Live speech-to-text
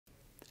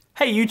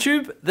Hey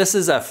YouTube, this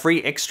is a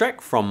free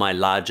extract from my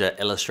larger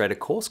Illustrator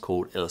course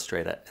called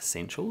Illustrator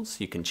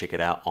Essentials. You can check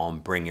it out on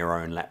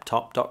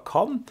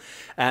bringyourownlaptop.com.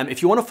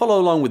 If you want to follow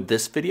along with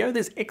this video,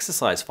 there's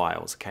exercise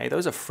files, okay?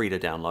 Those are free to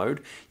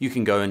download. You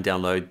can go and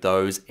download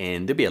those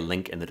and there'll be a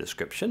link in the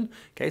description,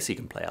 okay? So you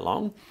can play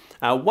along.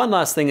 One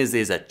last thing is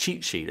there's a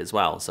cheat sheet as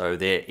well. So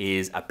there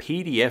is a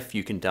PDF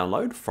you can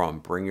download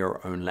from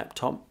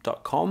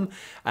bringyourownlaptop.com.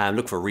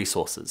 Look for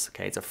resources,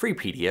 okay? It's a free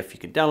PDF. You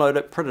can download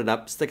it, print it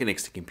up, stick it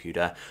next to your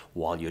computer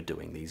while you're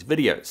doing these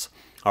videos.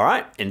 All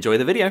right, enjoy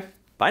the video.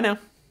 Bye now.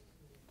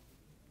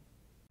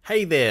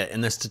 Hey there, in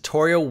this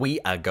tutorial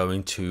we are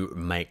going to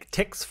make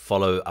text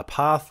follow a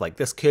path like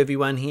this curvy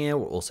one here.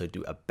 We'll also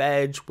do a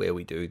badge where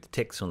we do the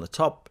text on the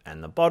top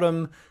and the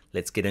bottom.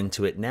 Let's get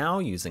into it now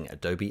using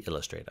Adobe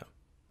Illustrator.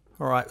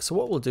 All right, so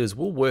what we'll do is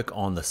we'll work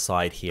on the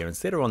side here.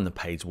 Instead of on the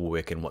page, we'll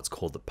work in what's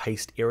called the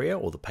paste area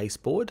or the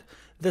paste board.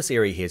 This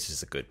area here is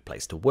just a good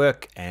place to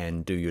work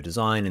and do your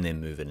design and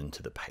then move it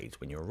into the page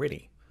when you're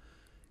ready.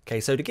 Okay,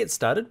 so to get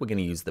started, we're going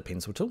to use the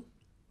pencil tool.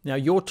 Now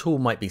your tool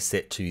might be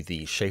set to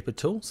the shaper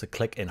tool. So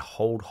click and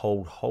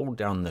hold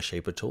down the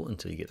shaper tool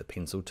until you get the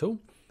pencil tool.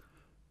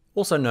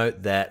 Also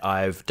note that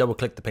I've double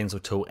clicked the pencil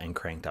tool and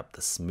cranked up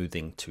the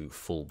smoothing to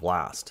full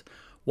blast.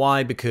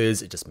 Why?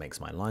 Because it just makes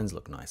my lines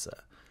look nicer.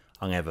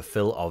 I'm gonna have a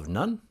fill of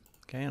none,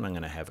 okay, and I'm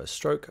gonna have a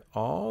stroke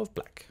of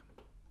black.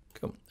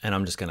 Cool. And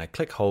I'm just gonna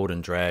click, hold,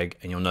 and drag,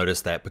 and you'll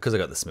notice that because I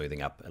got the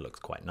smoothing up, it looks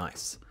quite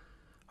nice.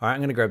 All right,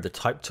 I'm gonna grab the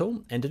type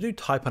tool, and to do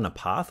type on a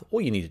path, all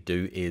you need to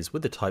do is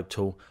with the type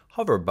tool,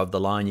 hover above the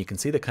line, you can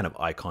see the kind of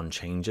icon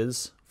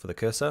changes for the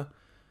cursor,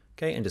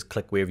 okay, and just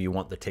click wherever you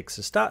want the text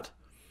to start,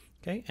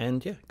 okay,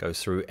 and yeah,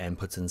 goes through and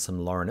puts in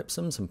some lorem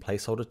ipsum, some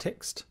placeholder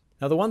text.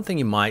 Now the one thing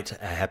you might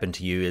happen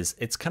to you is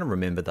it's kind of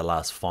remember the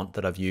last font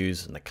that I've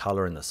used and the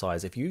color and the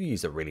size. If you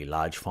use a really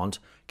large font,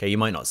 okay, you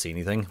might not see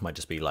anything. It might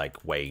just be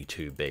like way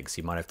too big.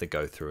 So you might have to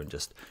go through and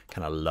just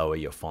kind of lower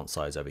your font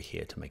size over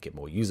here to make it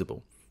more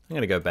usable. I'm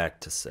going to go back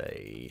to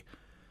say,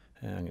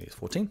 I'm going to use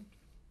 14.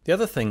 The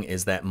other thing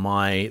is that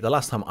the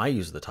last time I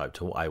used the type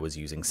tool, I was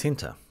using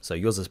center. So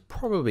yours is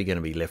probably going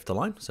to be left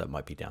aligned. So it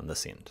might be down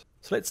this end.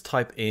 So let's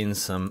type in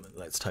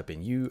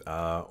you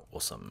are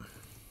awesome.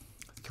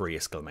 3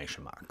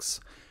 exclamation marks.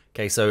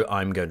 Okay, so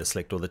I'm going to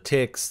select all the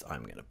text.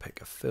 I'm going to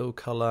pick a fill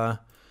color.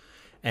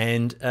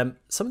 And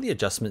some of the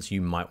adjustments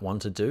you might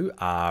want to do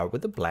are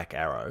with the black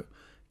arrow.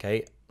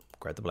 Okay,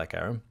 grab the black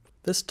arrow.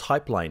 This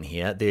type line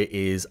here,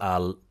 there's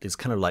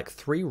kind of like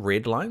 3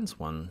 red lines.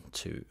 1,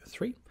 2,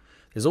 3.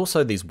 There's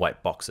also these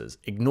white boxes.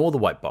 Ignore the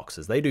white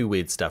boxes. They do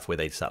weird stuff where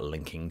they start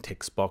linking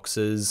text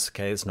boxes.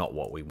 Okay, it's not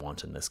what we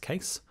want in this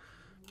case.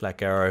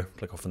 Black arrow,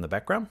 click off in the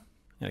background.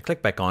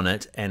 Click back on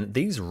it, and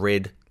these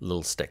red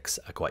little sticks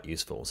are quite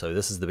useful. So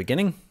this is the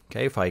beginning.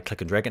 Okay, if I click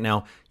and drag it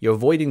now, you're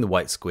avoiding the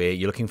white square.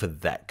 You're looking for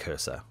that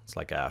cursor. It's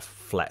like a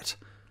flat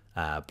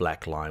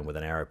black line with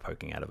an arrow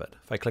poking out of it.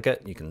 If I click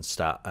it, you can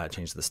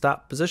change the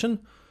start position.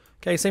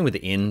 Okay, same with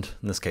the end.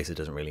 In this case, it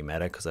doesn't really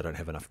matter because I don't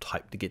have enough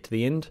type to get to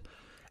the end.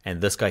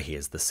 And this guy here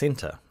is the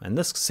center. And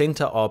this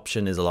center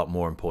option is a lot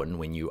more important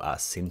when you are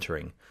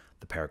centering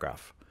the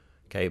paragraph.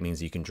 Okay, it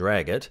means you can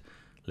drag it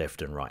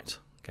left and right.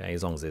 Okay,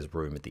 as long as there's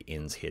room at the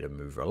ends here to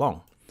move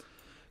along.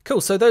 Cool,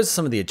 so those are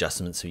some of the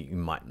adjustments that you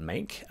might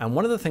make. And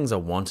one of the things I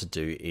want to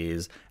do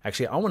is,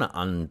 actually I want to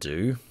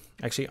undo,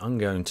 I'm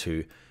going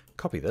to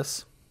copy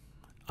this,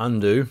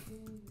 undo,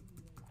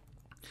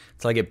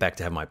 until I get back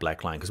to have my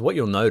black line. Because what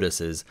you'll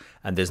notice is,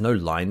 and there's no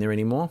line there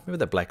anymore.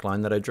 Remember that black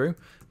line that I drew?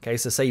 Okay,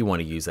 so say you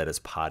want to use that as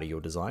part of your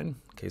design.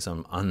 Okay, so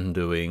I'm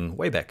undoing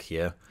way back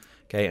here.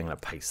 Okay, I'm gonna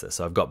paste this.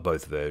 So I've got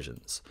both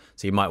versions.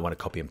 So you might want to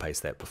copy and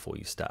paste that before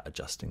you start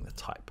adjusting the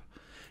type.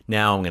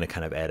 Now I'm going to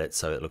kind of add it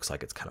so it looks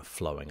like it's kind of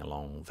flowing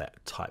along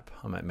that type.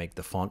 I might make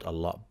the font a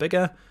lot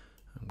bigger.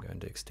 I'm going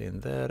to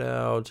extend that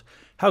out.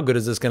 How good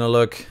is this going to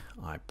look?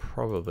 I'm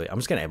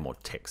just going to add more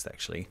text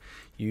actually.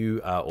 You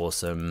are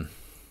awesome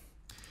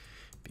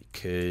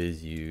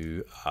because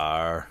you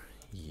are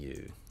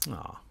you.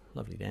 Oh,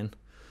 lovely, Dan.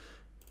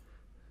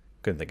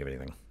 Couldn't think of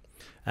anything.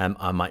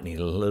 I might need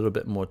a little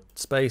bit more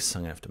space.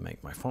 I'm going to have to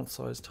make my font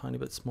size a tiny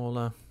bit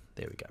smaller.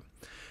 There we go.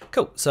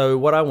 Cool, so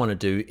what I want to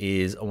do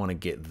is I want to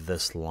get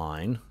this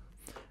line.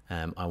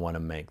 I want to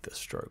make the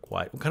stroke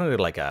white. Kind of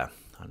like a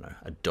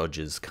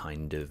Dodgers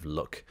kind of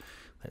look.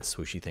 That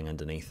swooshy thing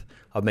underneath.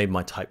 I've made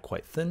my type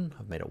quite thin.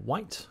 I've made it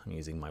white. I'm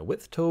using my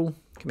width tool.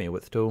 Give me a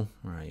width tool.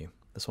 Where are you?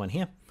 This one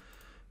here.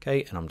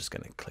 Okay, and I'm just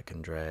going to click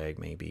and drag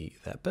maybe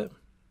that bit.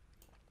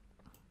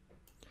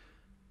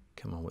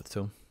 Come on, width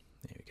tool.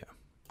 There we go.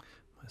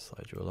 I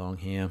slide you along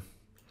here.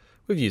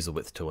 We've used the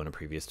width tool in a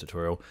previous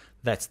tutorial.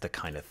 That's the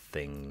kind of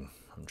thing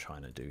I'm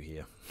trying to do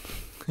here.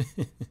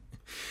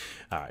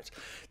 All right,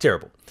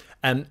 terrible.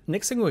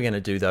 Next thing we're going to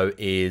do though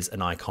is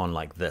an icon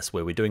like this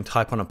where we're doing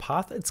type on a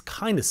path. It's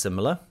kind of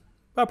similar,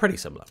 but pretty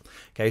similar.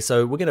 Okay,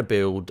 so we're going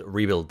to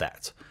rebuild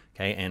that.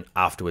 Okay, and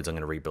afterwards I'm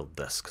going to rebuild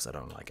this because I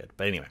don't like it.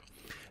 But anyway,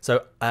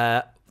 so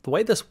the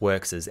way this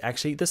works is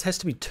actually this has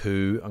to be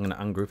 2. I'm going to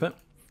ungroup it.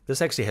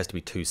 this actually has to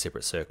be two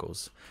separate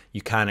circles.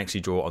 You can't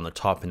actually draw on the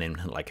top and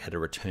then like hit a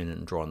return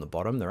and draw on the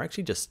bottom. They're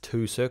actually just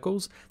two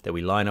circles that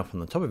we line up on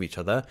the top of each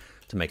other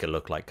to make it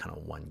look like kind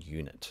of one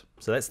unit.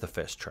 So that's the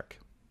first trick.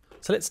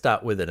 So let's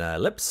start with an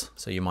ellipse.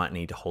 So you might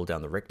need to hold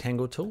down the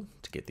rectangle tool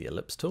to get the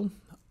ellipse tool.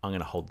 I'm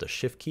going to hold the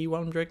shift key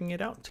while I'm dragging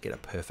it out to get a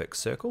perfect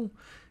circle.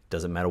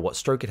 Doesn't matter what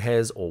stroke it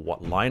has or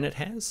what line it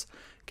has,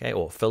 okay,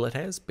 or fill it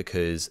has,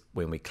 because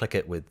when we click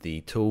it with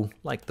the tool,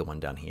 like the one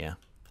down here,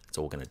 it's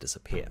all going to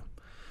disappear.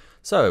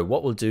 So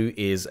what we'll do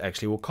is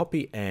actually we'll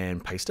copy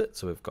and paste it.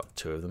 So we've got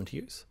two of them to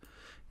use.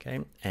 Okay,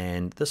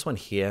 and this one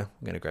here,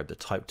 I'm going to grab the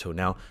type tool.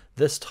 Now,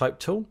 this type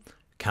tool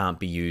can't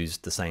be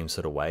used the same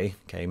sort of way.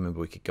 Okay,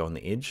 remember we could go on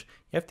the edge.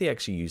 You have to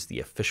actually use the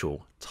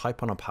official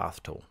type on a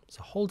path tool.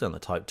 So hold down the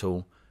type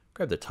tool,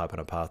 grab the type on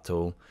a path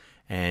tool,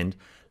 and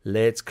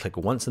let's click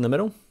once in the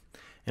middle.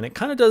 And it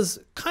kind of does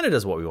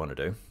what we want to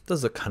do. It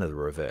does the kind of the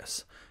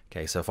reverse.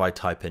 Okay, so if I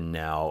type in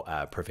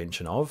now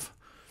prevention of,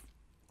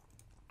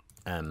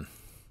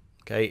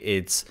 okay,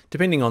 it's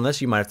depending on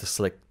this, you might have to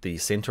select the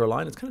center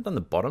line. It's kind of done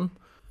the bottom.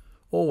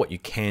 Or what you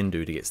can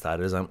do to get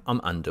started is I'm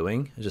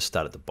undoing and just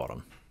start at the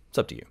bottom. It's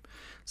up to you.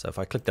 So if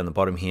I click down the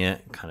bottom here,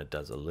 it kind of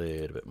does a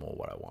little bit more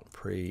what I want.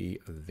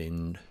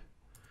 Prevention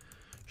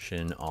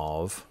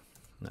of,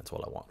 and that's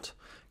all I want.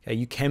 Okay,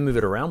 you can move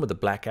it around with the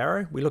black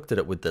arrow. We looked at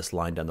it with this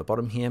line down the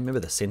bottom here. Remember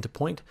the center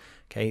point?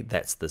 Okay,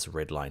 that's this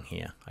red line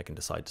here. I can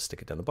decide to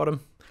stick it down the bottom.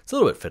 It's a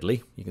little bit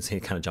fiddly. You can see it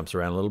kind of jumps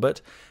around a little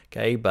bit.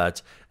 Okay,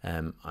 but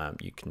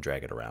you can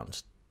drag it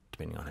around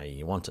depending on how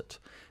you want it.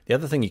 The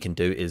other thing you can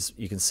do is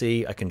you can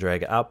see I can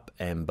drag it up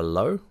and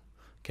below.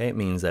 Okay, it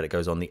means that it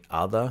goes on the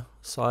other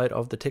side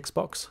of the text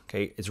box.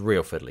 Okay, it's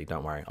real fiddly,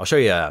 don't worry. I'll show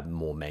you a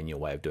more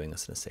manual way of doing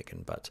this in a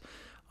second, but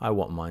I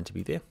want mine to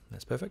be there.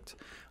 That's perfect.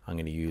 I'm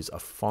going to use a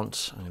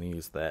font. I'm going to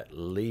use that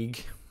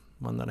League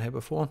one that I had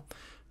before,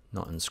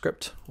 not in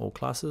script, all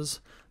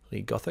classes,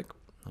 League Gothic.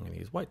 I'm going to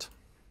use white.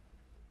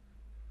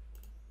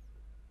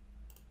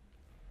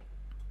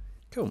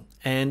 Cool.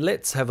 And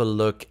let's have a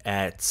look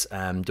at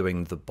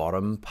doing the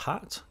bottom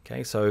part.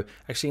 Okay, so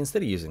actually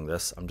instead of using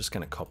this, I'm just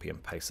going to copy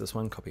and paste this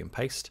one, copy and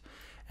paste.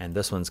 And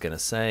this one's going to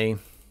say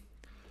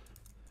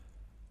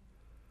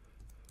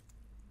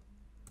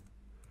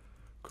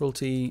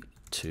cruelty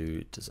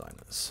to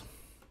designers.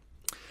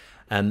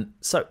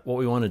 So what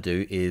we want to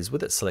do is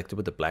with it selected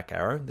with the black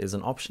arrow, there's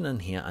an option in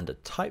here under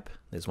type.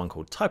 There's one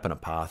called type on a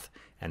path,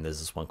 and there's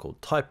this one called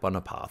type on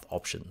a path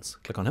options.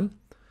 Click on him.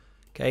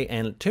 Okay,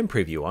 and turn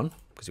preview on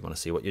because you want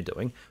to see what you're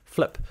doing.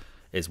 Flip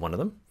is one of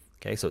them.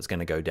 Okay, so it's going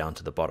to go down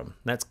to the bottom.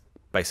 That's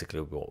basically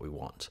what we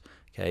want.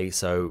 Okay,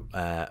 so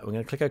we're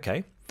going to click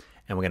OK,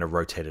 and we're going to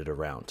rotate it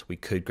around. We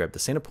could grab the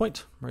center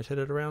point, rotate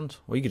it around,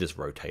 or you could just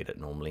rotate it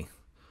normally.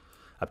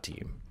 Up to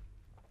you.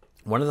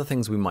 One of the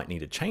things we might need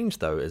to change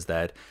though is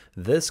that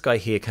this guy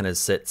here kind of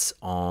sits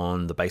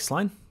on the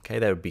baseline. Okay,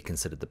 that would be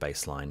considered the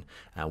baseline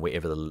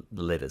wherever the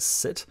letters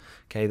sit.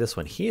 Okay, this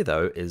one here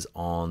though is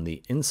on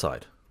the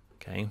inside.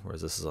 Okay,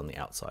 whereas this is on the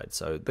outside.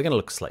 So they're going to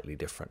look slightly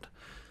different.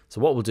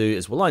 So what we'll do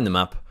is we'll line them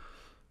up.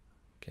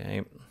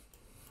 Okay,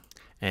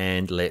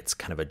 and let's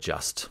kind of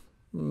adjust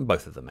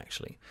both of them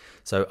actually.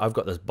 So I've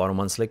got this bottom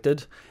one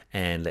selected,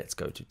 and let's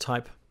go to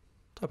type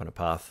on a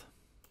path,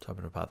 type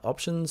on a path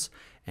options,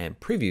 and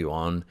preview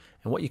on.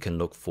 And what you can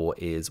look for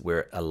is where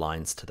it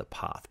aligns to the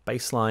path.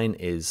 Baseline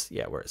is,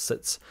 yeah, where it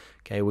sits.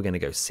 Okay, we're going to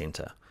go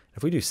center.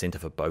 If we do center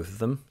for both of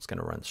them, it's going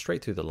to run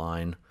straight through the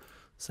line.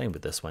 Same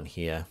with this one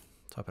here.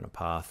 Type in a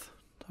path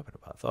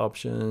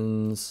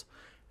options,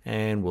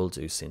 and we'll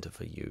do center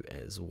for you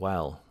as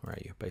well. Where are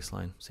you?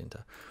 Baseline,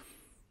 center.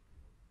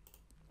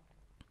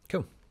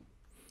 Cool.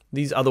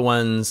 These other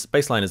ones,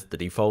 baseline is the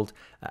default.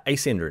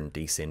 Ascender and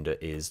descender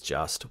is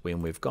just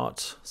when we've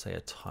got, say,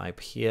 a type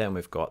here, and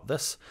we've got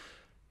this.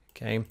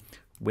 Okay.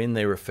 When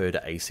they refer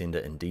to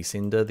ascender and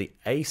descender, the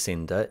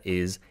ascender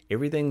is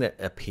everything that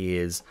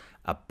appears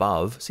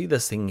above. See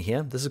this thing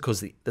here? This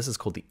is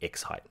called the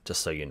X height,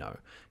 just so you know.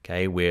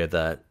 Okay, where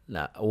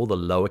all the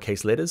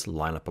lowercase letters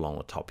line up along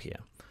the top here.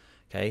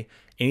 Okay,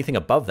 anything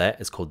above that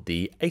is called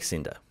the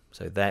ascender.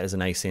 So that is an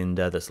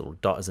ascender. This little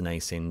dot is an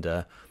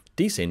ascender.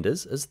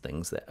 Descenders is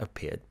things that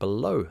appear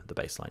below the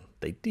baseline.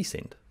 They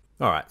descend.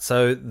 All right,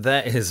 so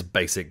that is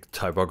basic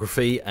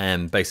typography,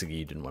 and basically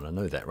you didn't want to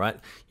know that, right?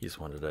 You just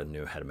wanted to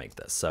know how to make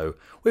this. So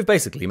we've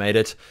basically made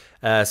it.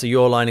 So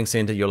your lining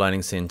center, your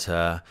lining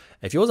center.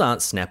 If yours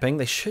aren't snapping,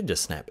 they should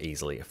just snap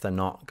easily. If they're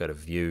not, go to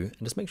view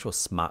and just make sure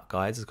Smart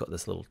Guides has got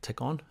this little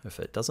tick on. If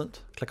it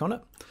doesn't, click on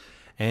it.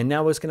 And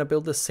now we're just gonna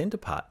build this center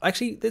part.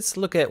 Actually, let's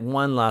look at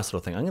one last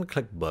little thing. I'm gonna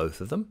click both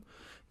of them.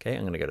 Okay,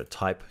 I'm going to go to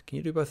type. Can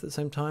you do both at the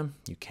same time?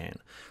 You can.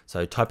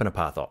 So type in a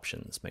path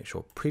options. Make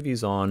sure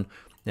preview's on.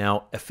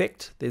 Now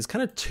effect, there's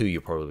kind of two you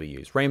probably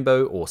use,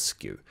 rainbow or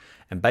skew.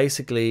 And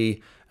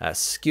basically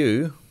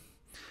skew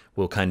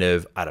will kind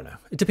of, I don't know,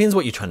 it depends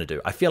what you're trying to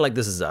do. I feel like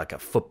this is like a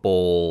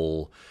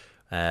football,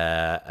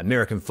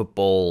 American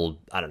football,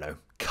 I don't know,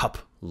 cup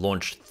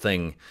launch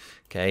thing.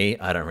 Okay,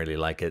 I don't really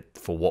like it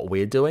for what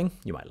we're doing.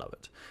 You might love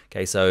it.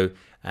 Okay, so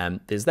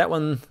there's that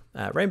one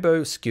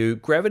Rainbow skew,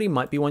 gravity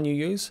might be one you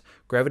use.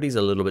 Gravity's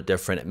a little bit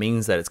different. It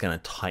means that it's going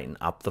to tighten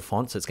up the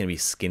font, so it's going to be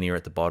skinnier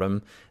at the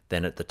bottom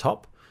than at the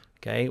top.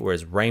 Okay,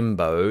 whereas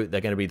rainbow,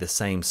 they're going to be the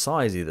same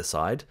size either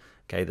side.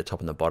 Okay, the top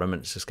and the bottom,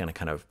 and it's just going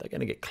to they're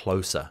going to get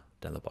closer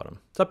down the bottom.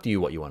 It's up to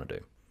you what you want to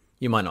do.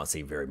 You might not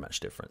see very much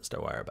difference,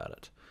 don't worry about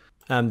it.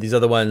 These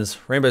other ones,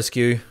 rainbow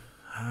skew,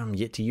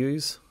 yet to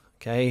use.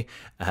 Okay,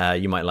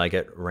 you might like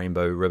it,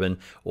 rainbow ribbon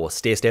or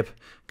stair step.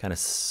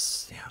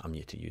 Yeah, I'm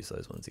yet to use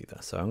those ones either.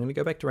 So I'm going to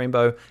go back to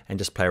rainbow and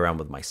just play around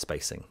with my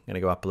spacing. I'm going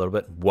to go up a little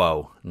bit.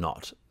 Whoa,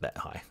 not that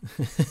high.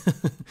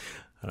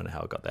 I don't know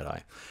how it got that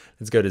high.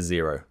 Let's go to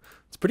 0.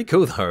 It's pretty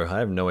cool though. I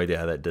have no idea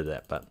how that did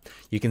that, but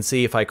you can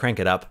see if I crank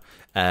it up,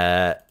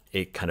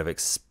 it kind of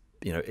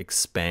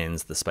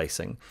expands the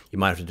spacing. You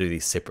might have to do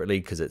these separately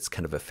because it's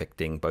kind of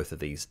affecting both of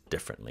these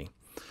differently.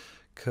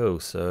 Cool.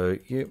 So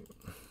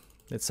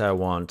let's say I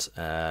want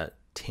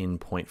 10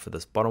 point for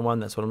this bottom one.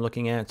 That's what I'm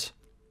looking at.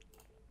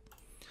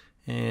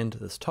 And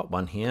this top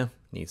one here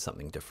needs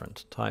something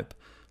different. Type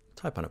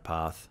on a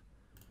path.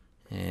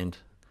 And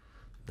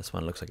this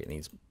one looks like it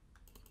needs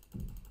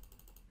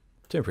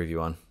turn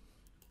preview on.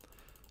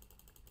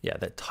 Yeah,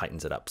 that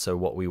tightens it up. So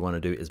what we want to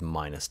do is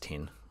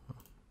 -10.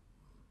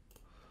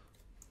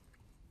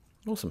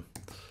 Awesome.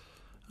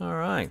 All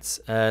right.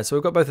 So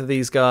we've got both of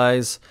these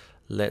guys.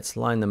 Let's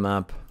line them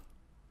up.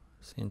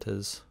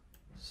 Centers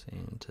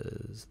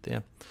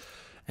there.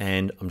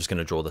 And I'm just going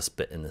to draw this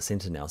bit in the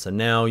center now. So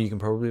now you can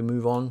probably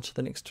move on to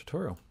the next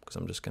tutorial, because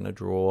I'm just going to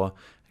draw,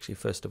 actually,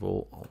 first of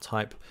all, I'll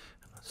type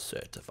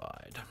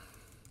certified.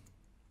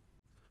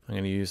 I'm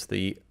going to use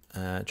the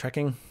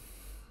tracking,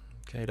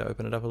 okay, to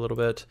open it up a little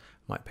bit.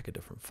 Might pick a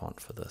different font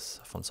for this,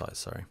 font size,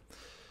 sorry.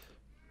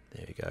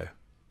 There you go,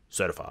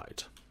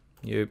 certified.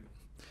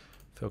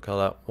 Fill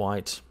color,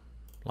 white,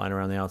 line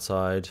around the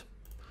outside.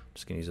 I'm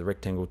just going to use the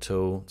rectangle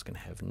tool. It's going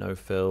to have no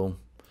fill,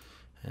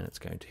 and it's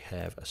going to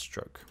have a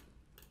stroke.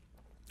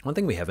 One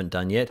thing we haven't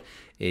done yet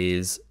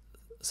is,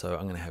 so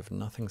I'm going to have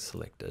nothing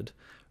selected,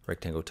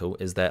 rectangle tool,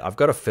 is that I've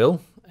got a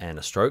fill and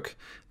a stroke.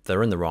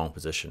 They're in the wrong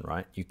position,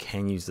 right? You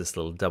can use this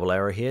little double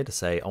arrow here to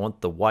say, I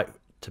want the white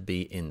to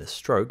be in the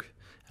stroke,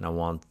 and I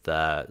want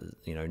the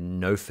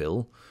no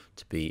fill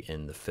to be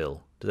in the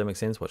fill. Does that make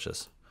sense? Watch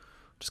this.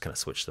 Just kind of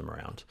switch them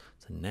around.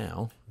 So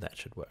now that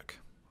should work,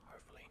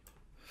 hopefully.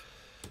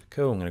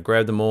 Cool, I'm going to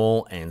grab them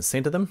all and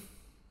center them.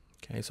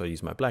 Okay, so I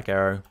use my black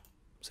arrow,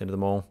 center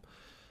them all.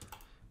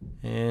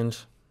 And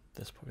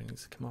this probably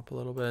needs to come up a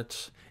little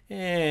bit.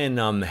 And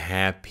I'm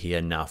happy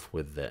enough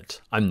with it.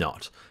 I'm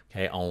not.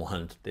 Okay,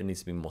 there needs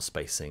to be more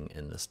spacing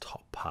in this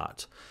top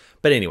part.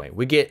 But anyway,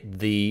 we get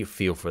the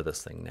feel for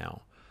this thing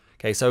now.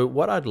 Okay, so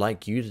what I'd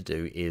like you to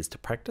do is to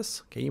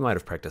practice. Okay, you might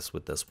have practiced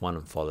with this one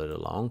and followed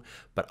along,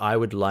 but I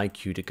would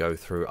like you to go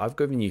through, I've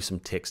given you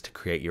some text to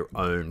create your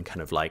own kind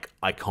of like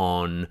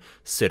icon,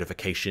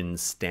 certification,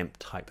 stamp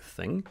type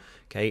thing.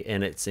 Okay,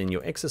 and it's in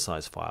your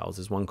exercise files.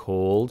 There's one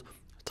called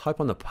type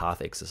on the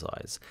path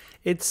exercise.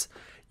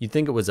 You'd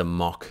think it was a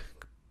mock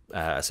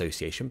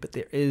association, but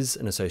there is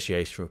an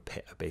association with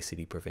pet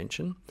obesity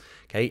prevention.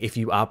 Okay, if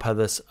you are part of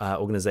this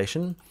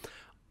organization,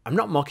 I'm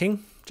not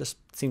mocking, just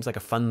seems like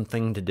a fun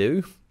thing to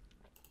do.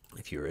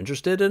 If you're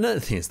interested in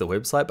it, there's the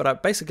website,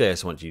 but basically I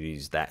just want you to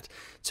use that.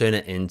 Turn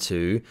it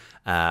into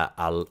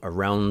a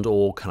round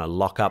or kind of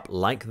lock up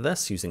like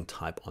this using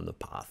type on the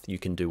path. You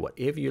can do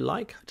whatever you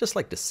like, I just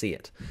like to see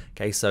it.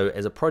 Okay, so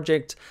as a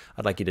project,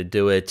 I'd like you to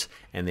do it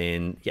and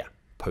then, yeah,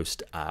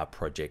 post a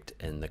project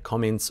in the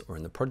comments or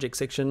in the project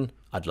section.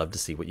 I'd love to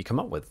see what you come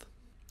up with.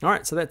 All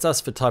right, so that's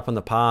us for type on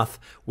the path.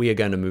 We are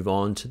going to move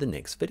on to the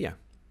next video.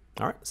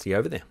 All right, see you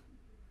over there.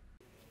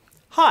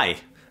 Hi,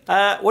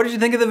 what did you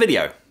think of the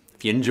video?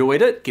 If you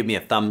enjoyed it, give me a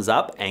thumbs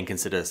up and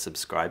consider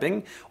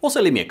subscribing.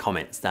 Also leave me a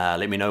comment,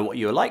 let me know what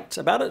you liked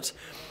about it.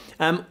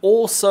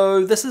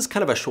 Also, this is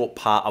kind of a short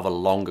part of a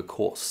longer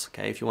course.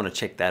 Okay, if you want to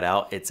check that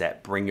out, it's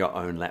at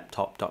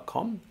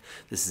bringyourownlaptop.com.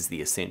 This is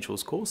the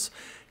Essentials course.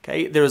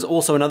 Okay, there is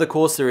also another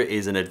course. There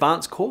is an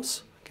advanced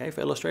course, okay, for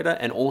Illustrator,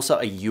 and also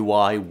a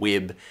UI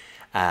web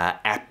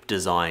app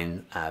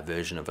design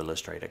version of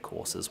Illustrator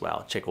course as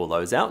well. Check all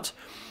those out.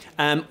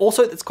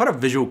 Also, it's quite a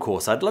visual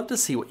course. I'd love to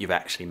see what you've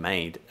actually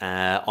made.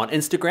 On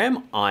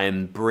Instagram,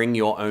 I'm Bring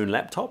Your Own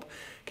Laptop.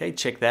 Okay,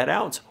 check that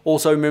out.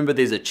 Also, remember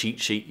there's a cheat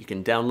sheet you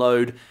can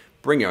download.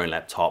 Bring Your Own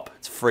Laptop.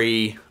 It's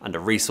free under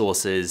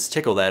resources.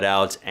 Check all that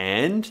out.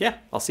 And yeah,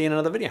 I'll see you in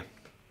another video.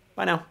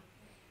 Bye now.